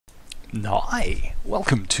Hi,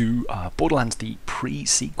 welcome to Borderlands, the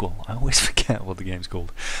pre-sequel. I always forget what the game's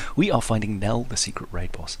called. We are finding Nell, the secret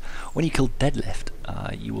raid boss. When you kill Deadlift,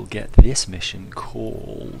 you will get this mission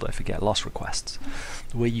called, I forget, Lost Requests,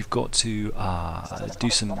 where you've got to do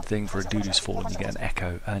something for a dude who's fallen. You get an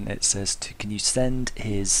echo, and it says, can you send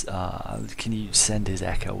his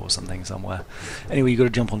echo or something somewhere? Anyway, you've got to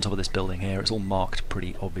jump on top of this building here. It's all marked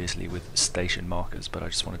pretty obviously with station markers, but I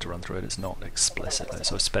just wanted to run through it. It's not explicit,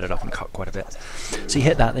 so I sped it up and cut quite a bit. So you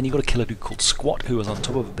hit that, then you've got to kill a dude called Squat, who was on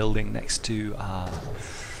top of a building next to a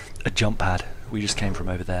jump pad. We just came from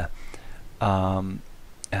over there. And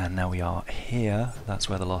now we are here. That's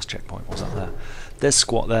where the last checkpoint was, up there. There's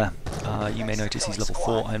Squat there. You may notice he's level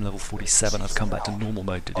 4, I'm level 47. I've come back to normal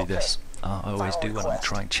mode to do this. I always do when I'm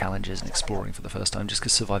trying challenges and exploring for the first time, just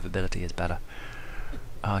because survivability is better.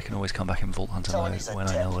 I can always come back in Vault Hunter mode when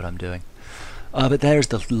I know what I'm doing. But there is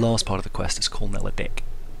the last part of the quest. It's called Nell a Dick.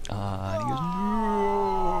 And he goes,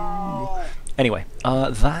 no. Anyway,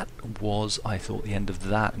 that was, I thought, the end of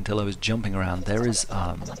that until I was jumping around. There is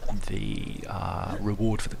the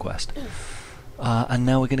reward for the quest. And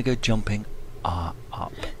now we're going to go jumping up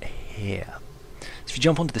here. So if you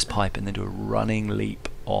jump onto this pipe and then do a running leap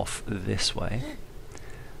off this way,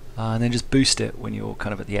 and then just boost it when you're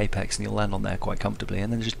kind of at the apex, and you'll land on there quite comfortably,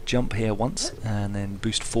 and then just jump here once and then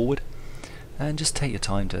boost forward. And just take your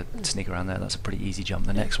time to sneak around there. That's a pretty easy jump.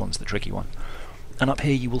 The next one's the tricky one. And up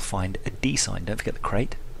here you will find a D sign. Don't forget the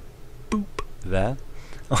crate. Boop. There.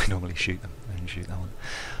 Oh, I normally shoot them. I didn't shoot that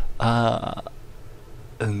one.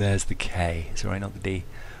 And there's the K. Sorry, not the D.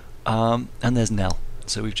 And there's Nell.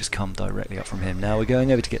 So we've just come directly up from him. Now we're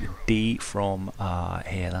going over to get the D from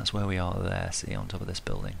here. That's where we are there. See, on top of this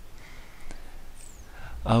building.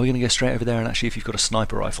 We're going to go straight over there, and actually if you've got a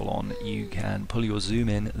sniper rifle on, you can pull your zoom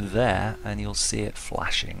in there and you'll see it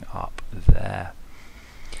flashing up there.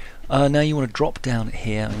 Now you want to drop down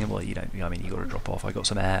here. Well, you don't, I mean, you've got to drop off. I got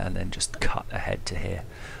some air and then just cut ahead to here.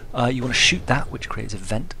 You want to shoot that, which creates a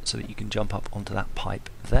vent so that you can jump up onto that pipe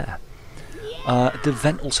there. The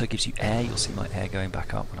vent also gives you air. You'll see my air going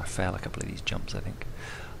back up when I fail a couple of these jumps, I think.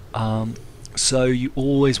 So you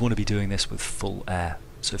always want to be doing this with full air.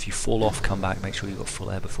 So if you fall off, come back, make sure you've got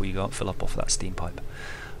full air before you go up, fill up off that steam pipe.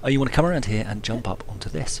 You want to come around here and jump up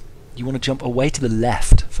onto this. You want to jump away to the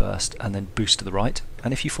left first and then boost to the right.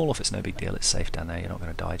 And if you fall off, it's no big deal, it's safe down there, you're not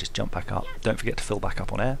going to die. Just jump back up, don't forget to fill back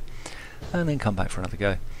up on air, and then come back for another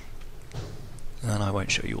go. And I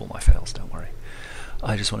won't show you all my fails, don't worry.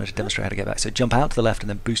 I just wanted to demonstrate how to get back. So jump out to the left and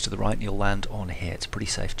then boost to the right, and you'll land on here. It's a pretty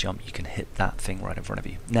safe jump. You can hit that thing right in front of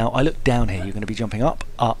you. Now I look down here, you're going to be jumping up,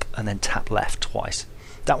 and then tap left twice.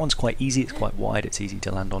 That one's quite easy, it's quite wide, it's easy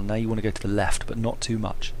to land on. Now you want to go to the left, but not too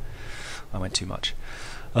much. I went too much.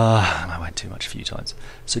 And I went too much a few times.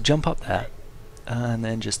 So jump up there, and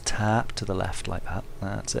then just tap to the left like that.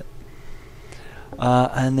 That's it.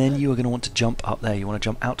 And then you are going to want to jump up there. You want to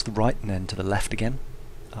jump out to the right and then to the left again.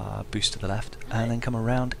 Boost to the left, and then come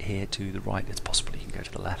around here to the right. It's possible you can go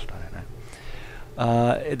to the left, I don't know.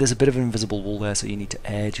 There's a bit of an invisible wall there, so you need to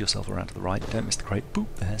edge yourself around to the right. Don't miss the crate. Boop,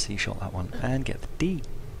 there, so you shot that one, and get the D.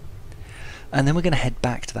 And then we're going to head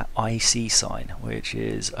back to that IC sign, which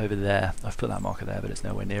is over there. I've put that marker there, but it's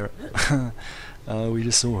nowhere near it. We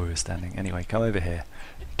just saw who was standing. Anyway, come over here.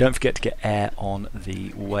 Don't forget to get air on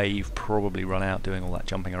the way. You've probably run out doing all that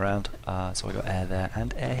jumping around. So I got air there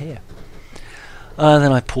and air here.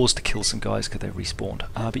 Then I paused to kill some guys because they respawned.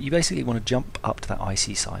 But you basically want to jump up to that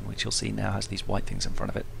IC sign, which you'll see now has these white things in front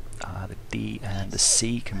of it. The D and the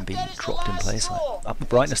C can be dropped in place. Like up the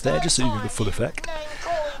brightness there, just so you get the full effect.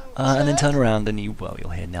 And then turn around and you'll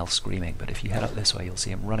hear Nell screaming, but if you head up this way you'll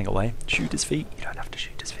see him running away. Shoot his feet. You don't have to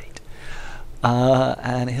shoot his feet.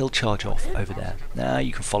 And he'll charge off over there. Now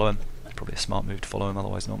you can follow him. It's probably a smart move to follow him,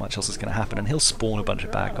 otherwise not much else is going to happen, and he'll spawn a bunch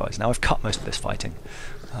of bad guys. Now I've cut most of this fighting.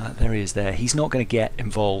 There he is there. He's not going to get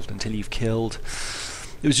involved until you've killed...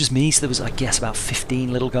 It was just me, so there was, I guess, about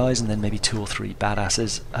 15 little guys and then maybe 2 or 3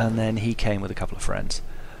 badasses, and then he came with a couple of friends.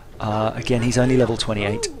 Again, he's only level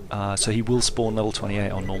 28, so he will spawn level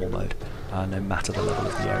 28 on normal mode, no matter the level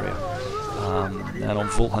of the area. And on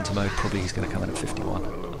Vault Hunter mode, probably he's going to come in at 51.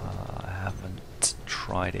 I haven't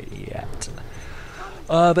tried it yet.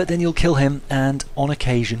 But then you'll kill him, and on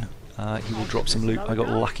occasion, he will drop some loot. I got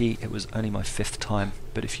lucky, it was only my 5th time,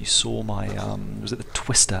 but if you saw my, was it the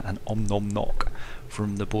Twister and Om Nom Knock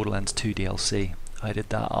from the Borderlands 2 DLC, I did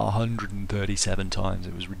that 137 times,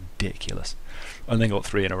 it was ridiculous. And then got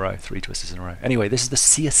 3 in a row, 3 Twisters in a row. Anyway, this is the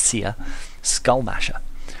Sia Skullmasher.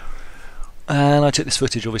 And I took this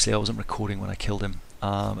footage, obviously I wasn't recording when I killed him,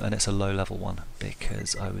 and it's a low level one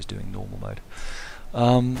because I was doing normal mode.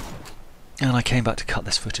 and I came back to cut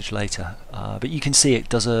this footage later, but you can see it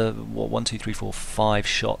does a 1, 2, 3, 4, 5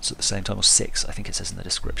 shots at the same time, or 6 I think it says in the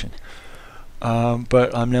description.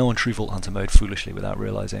 But I'm now on True Vault Hunter mode foolishly without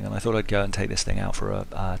realising, and I thought I'd go and take this thing out for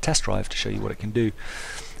a test drive to show you what it can do.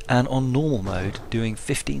 And on normal mode, doing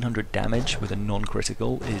 1500 damage with a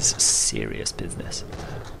non-critical is serious business.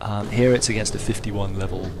 Here it's against a 51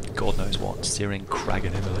 level, God knows what, Searing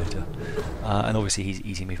Kragan Immolator. And obviously he's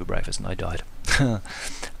eating me for breakfast and I died.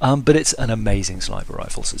 But it's an amazing sniper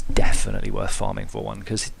rifle, so it's definitely worth farming for one,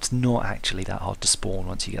 because it's not actually that hard to spawn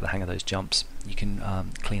once you get the hang of those jumps. You can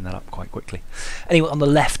clean that up quite quickly. Anyway, on the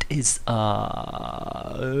left is,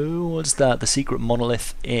 what's that? The secret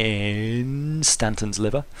monolith in Stanton's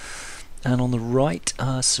liver. And on the right,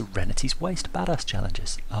 Serenity's Waste badass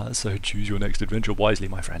challenges. So choose your next adventure wisely,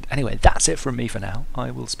 my friend. Anyway, that's it from me for now.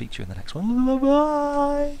 I will speak to you in the next one.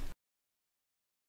 Bye-bye!